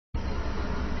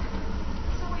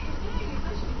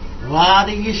Why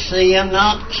do you say I'm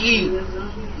not cute?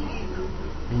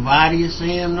 And why do you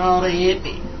say I'm not a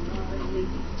hippie?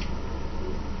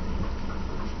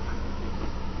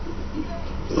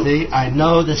 See, I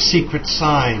know the secret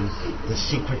sign. The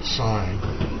secret sign.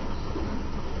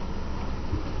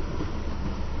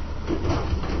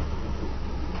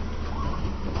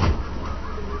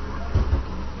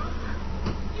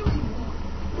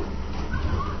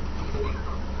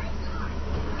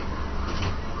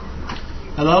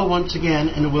 Hello once again,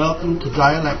 and welcome to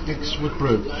Dialectics with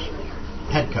Bruce.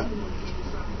 Head cut.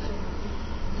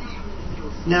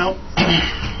 Now,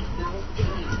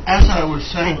 as I was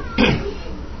saying,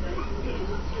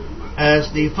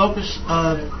 as the focus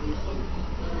of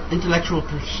intellectual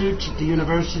pursuits at the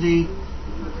university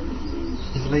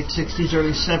in the late 60s,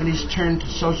 early 70s turned to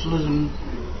socialism,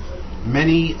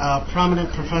 many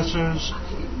prominent professors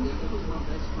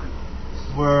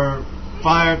were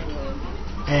fired,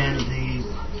 and the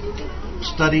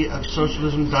study of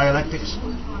socialism, dialectics,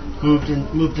 moved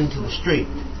into the street.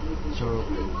 So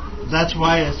that's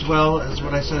why, as well as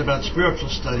what I said about spiritual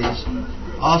studies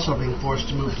also being forced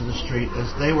to move to the street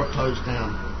as they were closed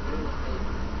down.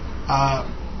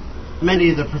 Many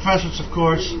of the professors, of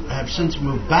course, have since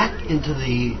moved back into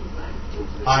the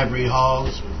ivory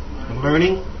halls of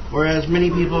learning, whereas many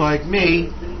people like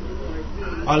me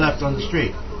are left on the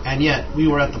street. And yet we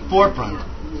were at the forefront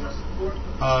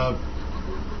of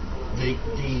the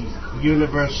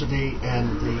university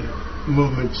and the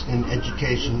movements in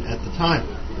education at the time.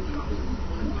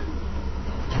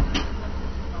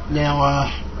 Now,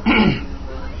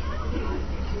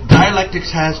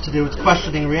 dialectics has to do with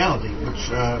questioning reality,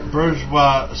 which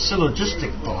bourgeois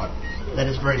syllogistic thought, that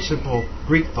is very simple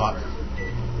Greek thought,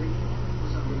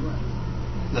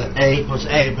 that A equals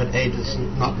A, but A does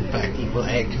not in fact equal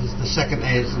A, because the second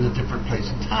A is in a different place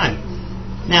and time.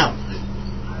 Now,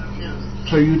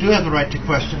 so you do have the right to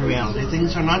question reality.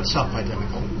 Things are not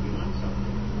self-identical.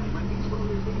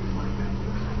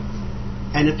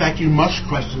 And in fact, you must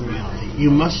question reality.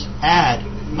 You must add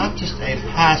not just a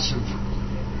passive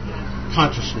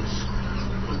consciousness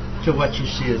to what you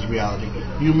see as reality.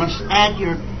 You must add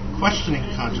your questioning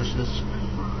consciousness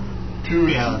to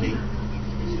reality,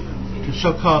 to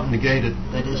so-called negate it,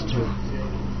 that is to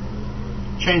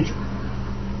change it.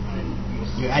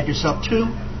 You add yourself to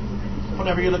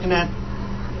whatever you're looking at,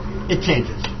 it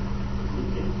changes.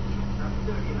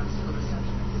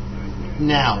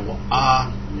 Now,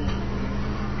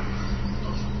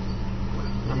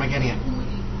 where am I getting at?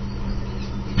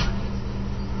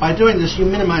 By doing this, you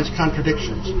minimize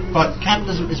contradictions. But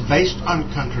capitalism is based on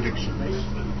contradictions.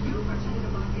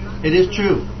 It is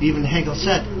true, even Hegel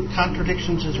said,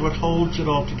 contradictions is what holds it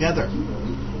all together.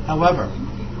 However,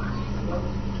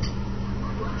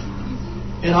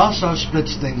 it also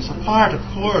splits things apart, of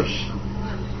course.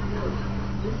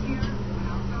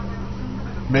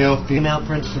 Male, female,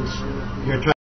 for instance, you're